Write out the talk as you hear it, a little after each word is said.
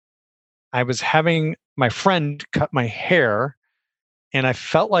I was having my friend cut my hair and I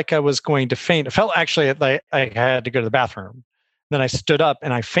felt like I was going to faint. I felt actually like I had to go to the bathroom. Then I stood up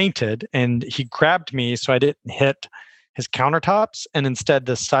and I fainted and he grabbed me so I didn't hit his countertops and instead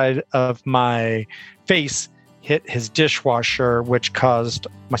the side of my face hit his dishwasher, which caused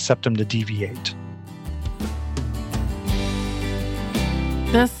my septum to deviate.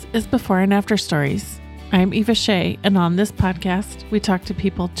 This is Before and After Stories. I'm Eva Shea, and on this podcast, we talk to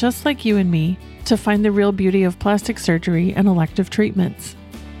people just like you and me to find the real beauty of plastic surgery and elective treatments.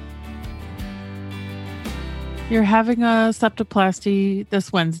 You're having a septoplasty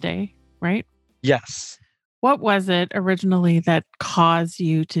this Wednesday, right? Yes. What was it originally that caused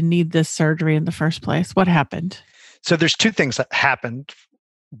you to need this surgery in the first place? What happened? So there's two things that happened.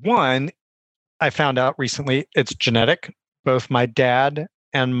 One, I found out recently it's genetic. Both my dad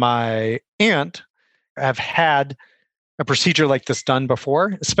and my aunt have had a procedure like this done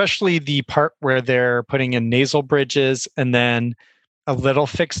before, especially the part where they're putting in nasal bridges and then a little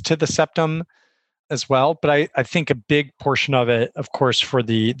fix to the septum as well. But I think a big portion of it, of course, for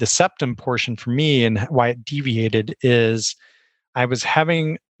the septum portion for me and why it deviated is I was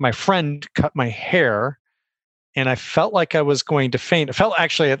having my friend cut my hair and I felt like I was going to faint. I felt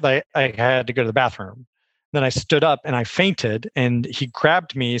actually like I had to go to the bathroom. Then I stood up and I fainted and he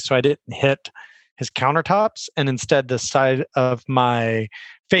grabbed me so I didn't hit his countertops and instead the side of my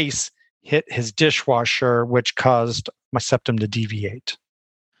face hit his dishwasher, which caused my septum to deviate.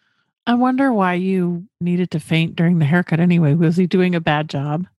 I wonder why you needed to faint during the haircut anyway. Was he doing a bad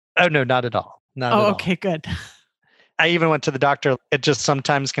job? Oh, no, not at all. Not at all. Okay, good. I even went to the doctor. It just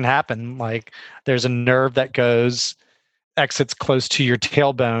sometimes can happen. Like there's a nerve that exits close to your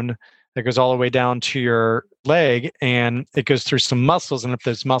tailbone that goes all the way down to your leg and it goes through some muscles. And if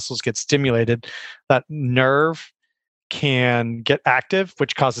those muscles get stimulated, that nerve can get active,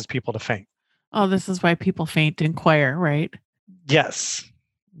 which causes people to faint. Oh, this is why people faint in choir, right? Yes.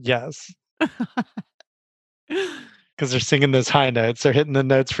 Yes. Because they're singing those high notes. They're hitting the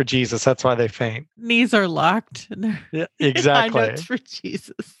notes for Jesus. That's why they faint. Knees are locked. Yeah, exactly. High notes for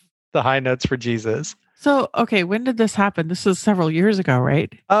Jesus. The high notes for Jesus. So, okay, when did this happen? This was several years ago,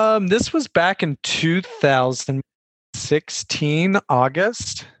 right? This was back in 2016,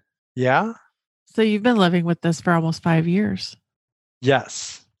 August. Yeah. So you've been living with this for almost 5 years.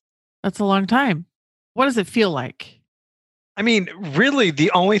 Yes. That's a long time. What does it feel like? I mean, really,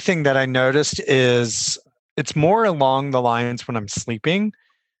 the only thing that I noticed is it's more along the lines when I'm sleeping.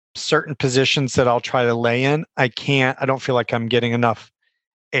 Certain positions that I'll try to lay in, I don't feel like I'm getting enough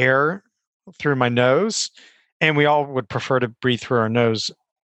air through my nose. And we all would prefer to breathe through our nose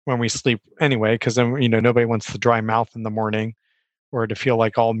when we sleep anyway, because then, nobody wants the dry mouth in the morning or to feel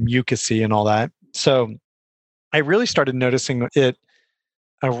like all mucusy and all that. So I really started noticing it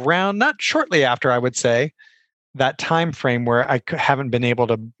around, not shortly after, I would say, that time frame where I haven't been able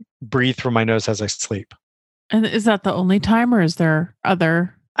to breathe through my nose as I sleep. And is that the only time or is there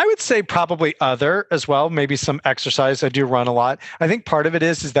other? I would say probably other as well, maybe some exercise. I do run a lot. I think part of it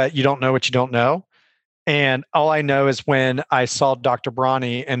is that you don't know what you don't know. And all I know is when I saw Dr.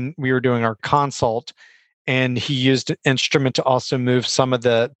 Brawny and we were doing our consult and he used an instrument to also move some of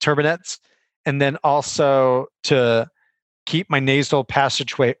the turbinates and then also to keep my nasal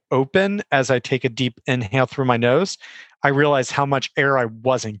passageway open as I take a deep inhale through my nose, I realized how much air I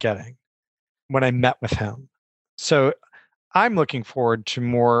wasn't getting when I met with him. So I'm looking forward to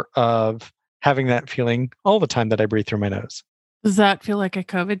more of having that feeling all the time that I breathe through my nose. Does that feel like a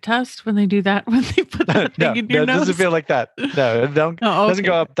COVID test when they do that, when they put that thing in your nose? No, it doesn't feel like that. No, it doesn't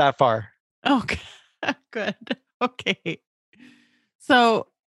go up that far. Okay, good. Okay. So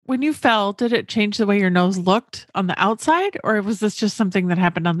when you fell, did it change the way your nose looked on the outside, or was this just something that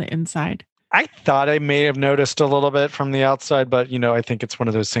happened on the inside? I thought I may have noticed a little bit from the outside, but I think it's one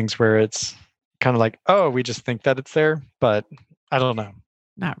of those things where it's kind of like, oh, we just think that it's there, but I don't know.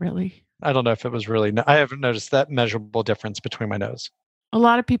 Not really. I don't know if it was really, I haven't noticed that measurable difference between my nose. A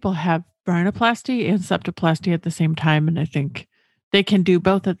lot of people have rhinoplasty and septoplasty at the same time, and I think they can do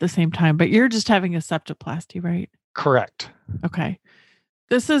both at the same time, but you're just having a septoplasty, right? Correct. Okay.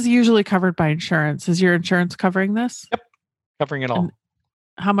 This is usually covered by insurance. Is your insurance covering this? Yep. Covering it all. And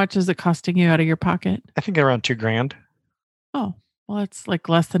how much is it costing you out of your pocket? I think around $2,000. Oh, well, it's like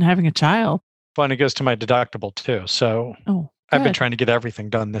less than having a child. Well, and it goes to my deductible too. So I've been trying to get everything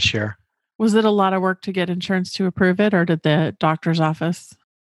done this year. Was it a lot of work to get insurance to approve it, or did the doctor's office?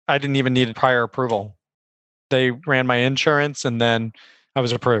 I didn't even need prior approval. They ran my insurance and then I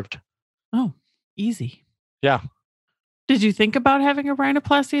was approved. Oh, easy. Yeah. Did you think about having a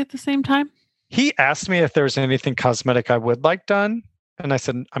rhinoplasty at the same time? He asked me if there was anything cosmetic I would like done. And I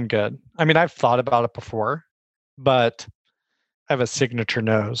said, I'm good. I mean, I've thought about it before, but I have a signature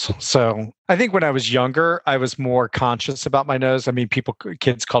nose. So I think when I was younger, I was more conscious about my nose. I mean,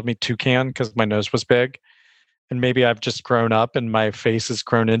 kids called me Toucan because my nose was big. And maybe I've just grown up and my face has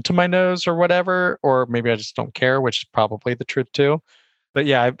grown into my nose or whatever. Or maybe I just don't care, which is probably the truth too. But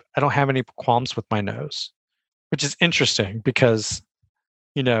yeah, I don't have any qualms with my nose, which is interesting because,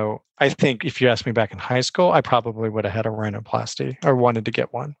 I think if you asked me back in high school, I probably would have had a rhinoplasty or wanted to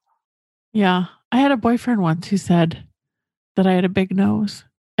get one. Yeah. I had a boyfriend once who said that I had a big nose.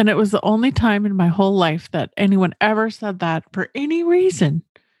 And it was the only time in my whole life that anyone ever said that for any reason.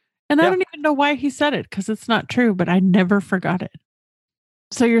 And I Yeah. don't even know why he said it because it's not true, but I never forgot it.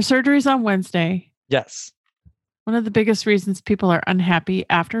 So your surgery's on Wednesday. Yes. One of the biggest reasons people are unhappy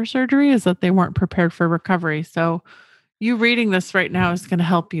after surgery is that they weren't prepared for recovery. So you reading this right now is going to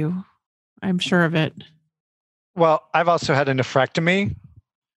help you. I'm sure of it. Well, I've also had a nephrectomy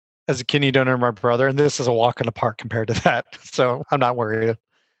as a kidney donor, my brother, and this is a walk in the park compared to that. So I'm not worried.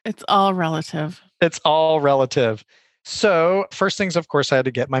 It's all relative. It's all relative. So, first things, of course, I had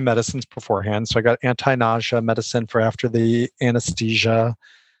to get my medicines beforehand. So, I got anti nausea medicine for after the anesthesia.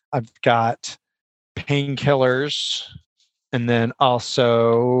 I've got painkillers and then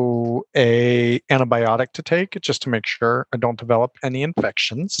also a antibiotic to take just to make sure I don't develop any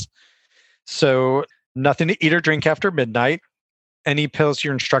infections. So, nothing to eat or drink after midnight. Any pills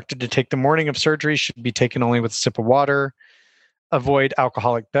you're instructed to take the morning of surgery should be taken only with a sip of water. Avoid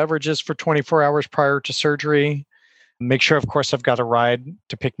alcoholic beverages for 24 hours prior to surgery. Make sure, of course, I've got a ride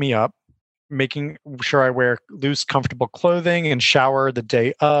to pick me up. Making sure I wear loose, comfortable clothing and shower the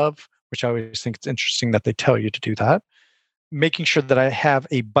day of, which I always think it's interesting that they tell you to do that. Making sure that I have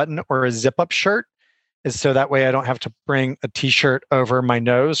a button or a zip up shirt is so that way I don't have to bring a t shirt over my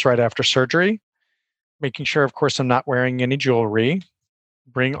nose right after surgery. Making sure, of course, I'm not wearing any jewelry.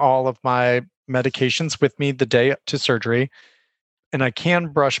 Bring all of my medications with me the day to surgery. And I can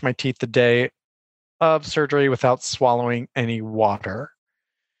brush my teeth the day of surgery without swallowing any water.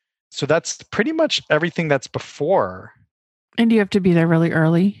 So that's pretty much everything that's before. And you have to be there really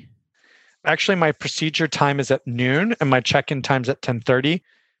early. Actually, my procedure time is at noon and my check-in time's at 10:30,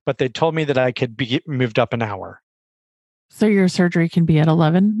 but they told me that I could be moved up an hour. So your surgery can be at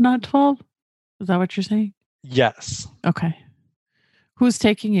 11, not 12? Is that what you're saying? Yes. Okay. Who's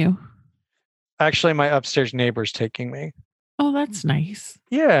taking you? Actually, my upstairs neighbor's taking me. Oh, that's nice.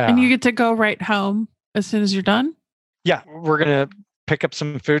 Yeah. And you get to go right home as soon as you're done? Yeah, we're going to pick up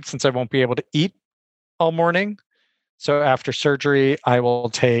some food since I won't be able to eat all morning. So after surgery, I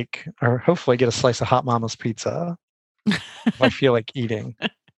will take or hopefully get a slice of Hot Mama's pizza if I feel like eating.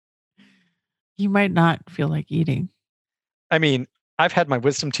 You might not feel like eating. I mean, I've had my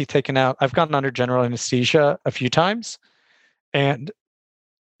wisdom teeth taken out. I've gotten under general anesthesia a few times. And,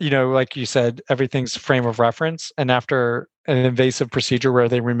 like you said, everything's frame of reference. And after an invasive procedure where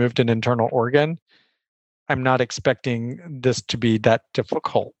they removed an internal organ, I'm not expecting this to be that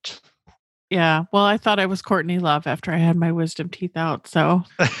difficult. Yeah. Well, I thought I was Courtney Love after I had my wisdom teeth out. So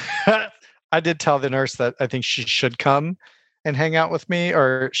I did tell the nurse that I think she should come and hang out with me,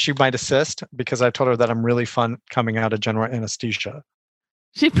 or she might assist because I told her that I'm really fun coming out of general anesthesia.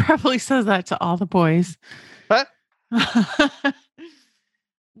 she probably says that to all the boys. But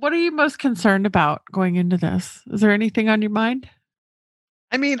What are you most concerned about going into this? Is there anything on your mind?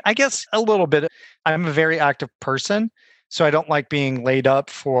 I mean, I guess a little bit. I'm a very active person, so I don't like being laid up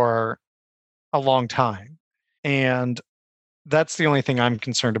for a long time. And that's the only thing I'm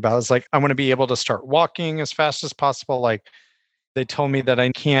concerned about is like, I want to be able to start walking as fast as possible. Like, they told me that I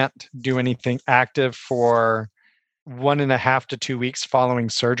can't do anything active for 1.5 to 2 weeks following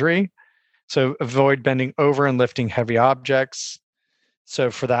surgery. So avoid bending over and lifting heavy objects. So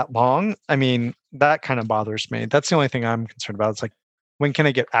for that long, I mean, that kind of bothers me. That's the only thing I'm concerned about. It's like, when can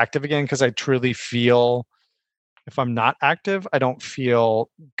I get active again? Because I truly feel if I'm not active, I don't feel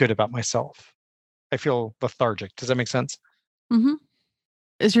good about myself. I feel lethargic. Does that make sense? Mm-hmm.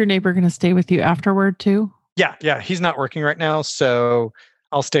 Is your neighbor going to stay with you afterward too? Yeah. He's not working right now. So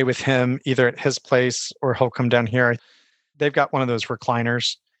I'll stay with him either at his place or he'll come down here. They've got one of those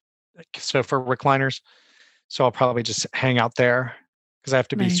recliners, sofa recliners. So I'll probably just hang out there because I have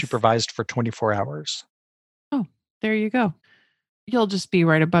to be Nice. supervised for 24 hours. Oh, there you go. You'll just be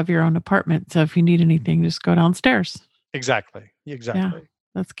right above your own apartment. So if you need anything, just go downstairs. Exactly. Yeah,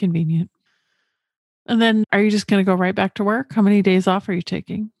 that's convenient. And then are you just going to go right back to work? How many days off are you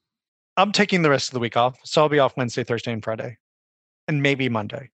taking? I'm taking the rest of the week off. So I'll be off Wednesday, Thursday, and Friday, and maybe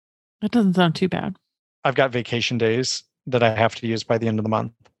Monday. That doesn't sound too bad. I've got vacation days that I have to use by the end of the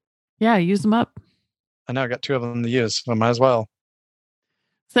month. Yeah, use them up. I know I got 2 of them to use, so I might as well.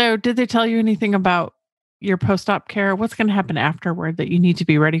 So, did they tell you anything about your post-op care? What's going to happen afterward that you need to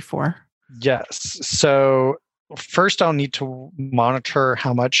be ready for? Yes. So first, I'll need to monitor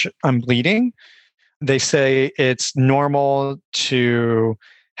how much I'm bleeding. They say it's normal to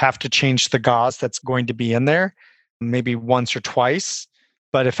have to change the gauze that's going to be in there, maybe once or twice.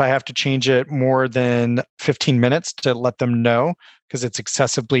 But if I have to change it more than 15 minutes to let them know because it's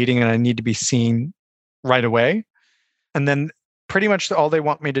excessive bleeding and I need to be seen right away. And then pretty much all they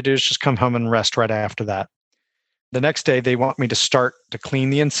want me to do is just come home and rest right after that. The next day, they want me to start to clean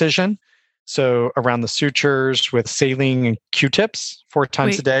the incision. So around the sutures with saline and Q-tips 4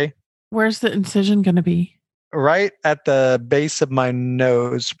 times a Wait, day. where's the incision going to be? Right at the base of my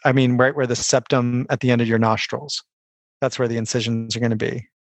nose. I mean, right where the septum at the end of your nostrils. That's where the incisions are going to be.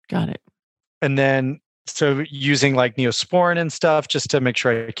 Got it. And then, so using like Neosporin and stuff just to make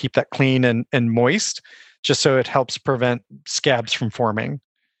sure I keep that clean and moist, just so it helps prevent scabs from forming.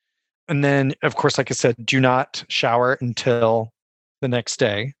 And then, of course, like I said, do not shower until the next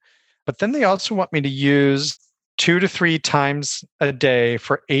day. But then they also want me to use 2 to 3 times a day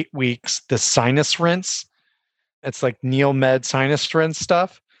for 8 weeks the sinus rinse. It's like Neomed sinus rinse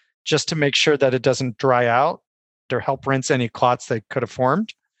stuff, just to make sure that it doesn't dry out or help rinse any clots that could have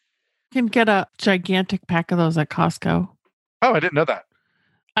formed. You can get a gigantic pack of those at Costco. Oh, I didn't know that.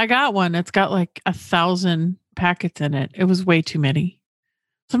 I got one. It's got like 1,000 packets in it. It was way too many.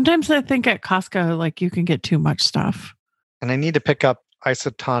 Sometimes I think at Costco, like you can get too much stuff. And I need to pick up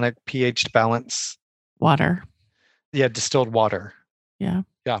isotonic pH balance. Water. Yeah, distilled water. Yeah.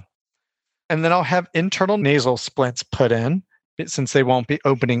 Yeah. And then I'll have internal nasal splints put in since they won't be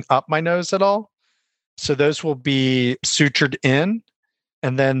opening up my nose at all. So those will be sutured in.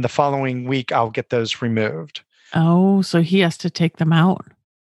 And then the following week, I'll get those removed. Oh, so he has to take them out.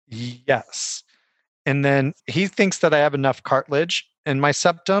 Yes. And then he thinks that I have enough cartilage in my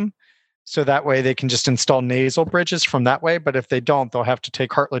septum. So that way they can just install nasal bridges from that way. But if they don't, they'll have to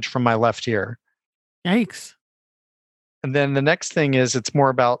take cartilage from my left ear. Yikes. And then the next thing is it's more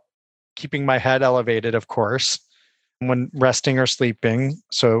about keeping my head elevated, of course, when resting or sleeping.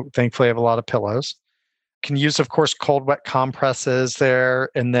 So thankfully, I have a lot of pillows. Can use, of course, cold, wet compresses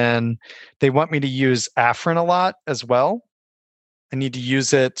there. And then they want me to use Afrin a lot as well. I need to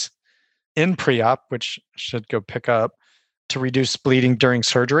use it in pre-op, which I should go pick up, to reduce bleeding during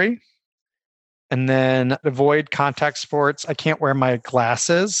surgery. And then avoid contact sports. I can't wear my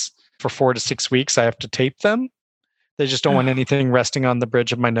glasses for 4 to 6 weeks. I have to tape them. They just don't want anything resting on the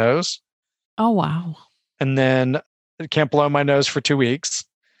bridge of my nose. Oh, wow. And then I can't blow my nose for 2 weeks.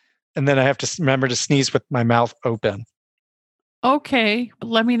 And then I have to remember to sneeze with my mouth open. Okay.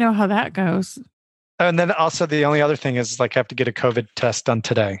 Let me know how that goes. And then also the only other thing is like I have to get a COVID test done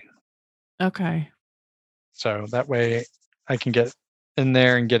today. Okay. So that way I can get in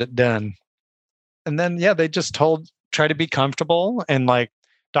there and get it done. And then, yeah, they just try to be comfortable. And like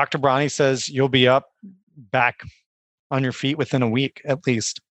Dr. Bronny says, you'll be back on your feet within a week at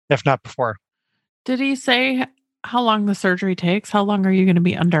least, if not before. Did he say how long the surgery takes? How long are you going to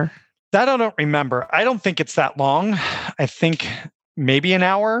be under? That I don't remember. I don't think it's that long. I think maybe an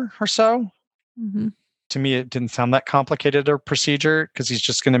hour or so. Mm-hmm. To me, it didn't sound that complicated a procedure because he's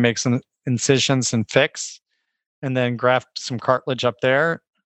just going to make some incisions and fix and then graft some cartilage up there,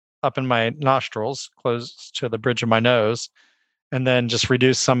 up in my nostrils, close to the bridge of my nose, and then just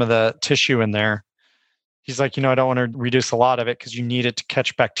reduce some of the tissue in there. He's like, I don't want to reduce a lot of it because you need it to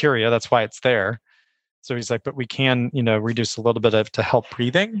catch bacteria. That's why it's there. So he's like, but we can, reduce a little bit of to help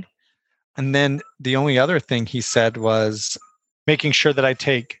breathing. And then the only other thing he said was making sure that I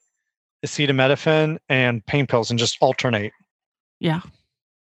take acetaminophen and pain pills and just alternate. Yeah.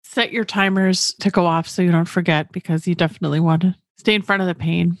 Set your timers to go off so you don't forget because you definitely want to stay in front of the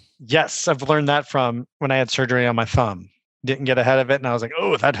pain. Yes, I've learned that from when I had surgery on my thumb. Didn't get ahead of it. And I was like,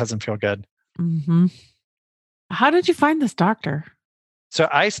 oh, that doesn't feel good. Mm-hmm. How did you find this doctor? So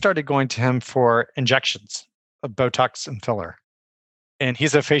I started going to him for injections of Botox and filler. And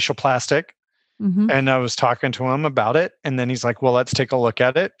he's a facial plastic. Mm-hmm. And I was talking to him about it. And then he's like, well, let's take a look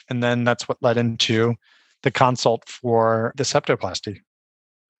at it. And then that's what led into the consult for the septoplasty.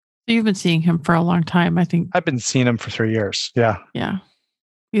 You've been seeing him for a long time, I think. I've been seeing him for 3 years. Yeah. Yeah.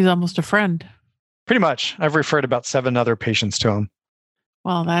 He's almost a friend. Pretty much. I've referred about 7 other patients to him.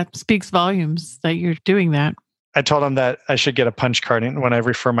 Well, that speaks volumes that you're doing that. I told him that I should get a punch card when I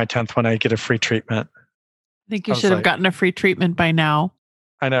refer my 10th one, I get a free treatment. I think you should have gotten a free treatment by now.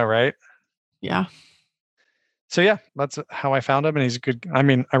 I know, right? Yeah. So yeah, that's how I found him. And he's good. I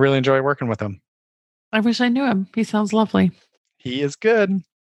mean, I really enjoy working with him. I wish I knew him. He sounds lovely. He is good.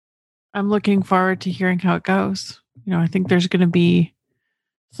 I'm looking forward to hearing how it goes. I think there's going to be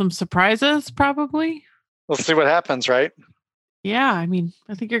Some surprises, probably. We'll see what happens, right? Yeah, I mean,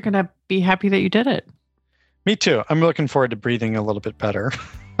 I think you're going to be happy that you did it. Me too. I'm looking forward to breathing a little bit better.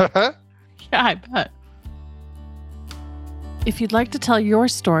 Yeah, I bet. If you'd like to tell your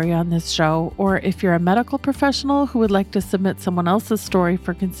story on this show, or if you're a medical professional who would like to submit someone else's story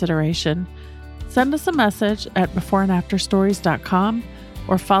for consideration, send us a message at beforeandafterstories.com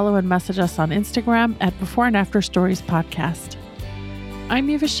or follow and message us on Instagram at Before and After Stories Podcast. I'm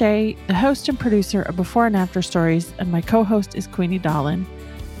Eva Shea, the host and producer of Before and After Stories, and my co-host is Queenie Dolan.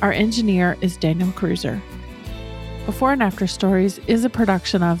 Our engineer is Daniel Cruiser. Before and After Stories is a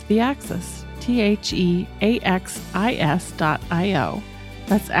production of The Axis, TheAxis.io.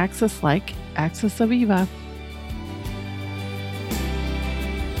 That's Axis like Axis of Eva.